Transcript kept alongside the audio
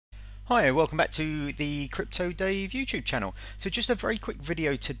Hi, welcome back to the Crypto Dave YouTube channel. So just a very quick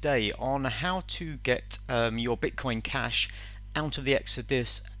video today on how to get your Bitcoin Cash out of the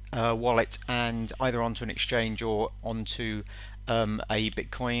Exodus wallet and either onto an exchange or onto a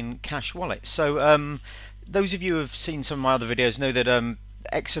Bitcoin Cash wallet. So those of you who have seen some of my other videos know that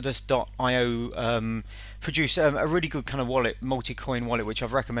Exodus.io produce a really good kind of wallet, multi-coin wallet, which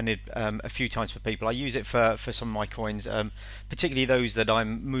I've recommended a few times for people. I use it for some of my coins, particularly those that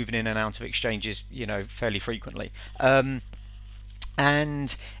I'm moving in and out of exchanges, fairly frequently.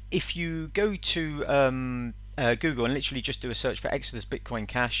 And if you go to Google and literally just do a search for Exodus Bitcoin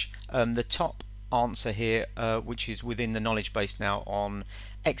Cash, the top answer here, which is within the knowledge base now on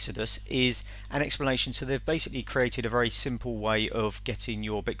Exodus, is an explanation. So they've basically created a very simple way of getting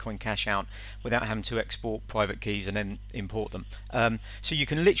your Bitcoin Cash out without having to export private keys and then import them. So you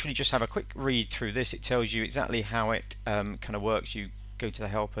can literally just have a quick read through this. It tells you exactly how it kind of works. You go to the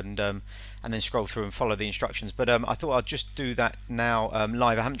help and then scroll through and follow the instructions. But I thought I'd just do that now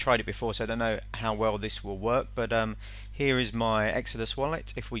live. I haven't tried it before, so I don't know how well this will work. But here is my Exodus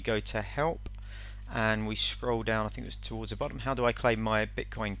wallet. If we go to help and we scroll down, I think it's towards the bottom, how do I claim my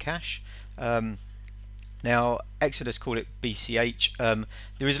Bitcoin Cash? Now Exodus call it BCH.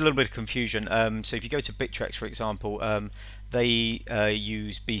 There is a little bit of confusion. So if you go to Bittrex, for example, they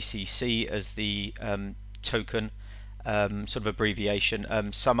use BCC as the token sort of abbreviation.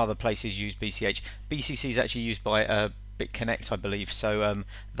 Some other places use BCH. BCC is actually used by BitConnect, I believe, so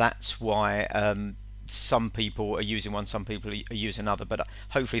that's why some people are using one, some people are using another, but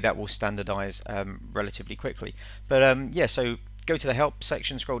hopefully that will standardize relatively quickly. But yeah, so go to the help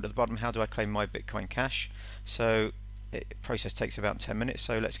section, scroll to the bottom, how do I claim my Bitcoin Cash? So the process takes about 10 minutes,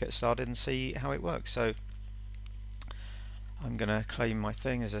 so let's get started and see how it works. So I'm gonna claim my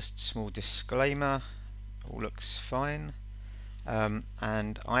thing as a small disclaimer. All looks fine,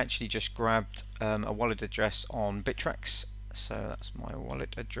 and I actually just grabbed a wallet address on Bittrex, so that's my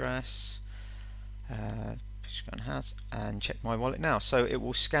wallet address. Just go and check my wallet now. So it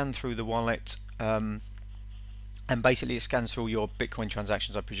will scan through the wallet, and basically it scans through all your Bitcoin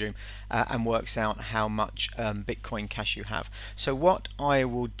transactions, I presume, and works out how much Bitcoin Cash you have. So what I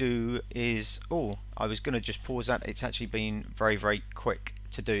will do is, I was going to just pause that. It's actually been very, very quick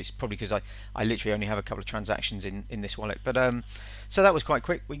to do. It's probably because I literally only have a couple of transactions in this wallet. But so that was quite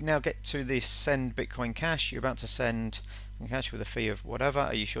quick. We now get to this send Bitcoin Cash. You're about to send cash with a fee of whatever.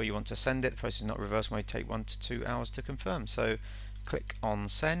 Are you sure you want to send it? The process is not reverse, may take 1 to 2 hours to confirm. So click on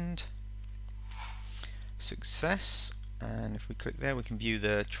send. Success. And if we click there, we can view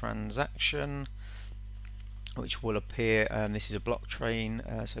the transaction, which will appear. This is a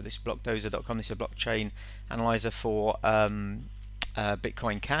blockchain, so this is blockdozer.com. This is a blockchain analyzer for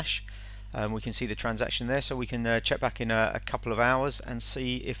Bitcoin Cash. We can see the transaction there, so we can check back in a couple of hours and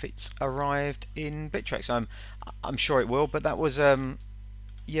see if it's arrived in Bittrex. I'm sure it will, but that was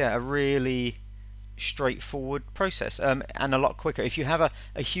yeah, a really straightforward process, and a lot quicker. If you have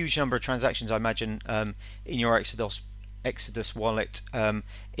a huge number of transactions, I imagine in your Exodus wallet,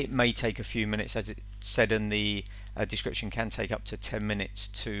 it may take a few minutes, as it said in the description, can take up to 10 minutes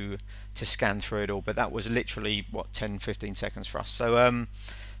to scan through it all, but that was literally what, 10-15 seconds for us. So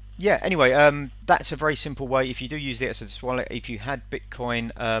yeah, anyway, that's a very simple way. If you do use the Exodus wallet, if you had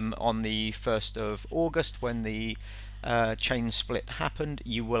Bitcoin on the 1st of August when the chain split happened,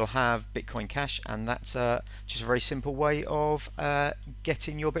 you will have Bitcoin Cash, and that's just a very simple way of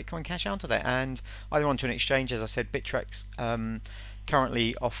getting your Bitcoin Cash out of there and either onto an exchange. As I said, Bittrex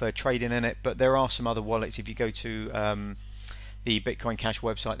currently offer trading in it, but there are some other wallets. If you go to the Bitcoin Cash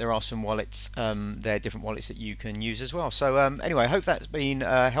website, there are some wallets there, different wallets that you can use as well. So anyway, I hope that's been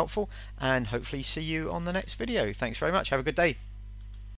helpful, and hopefully see you on the next video. Thanks very much. Have a good day.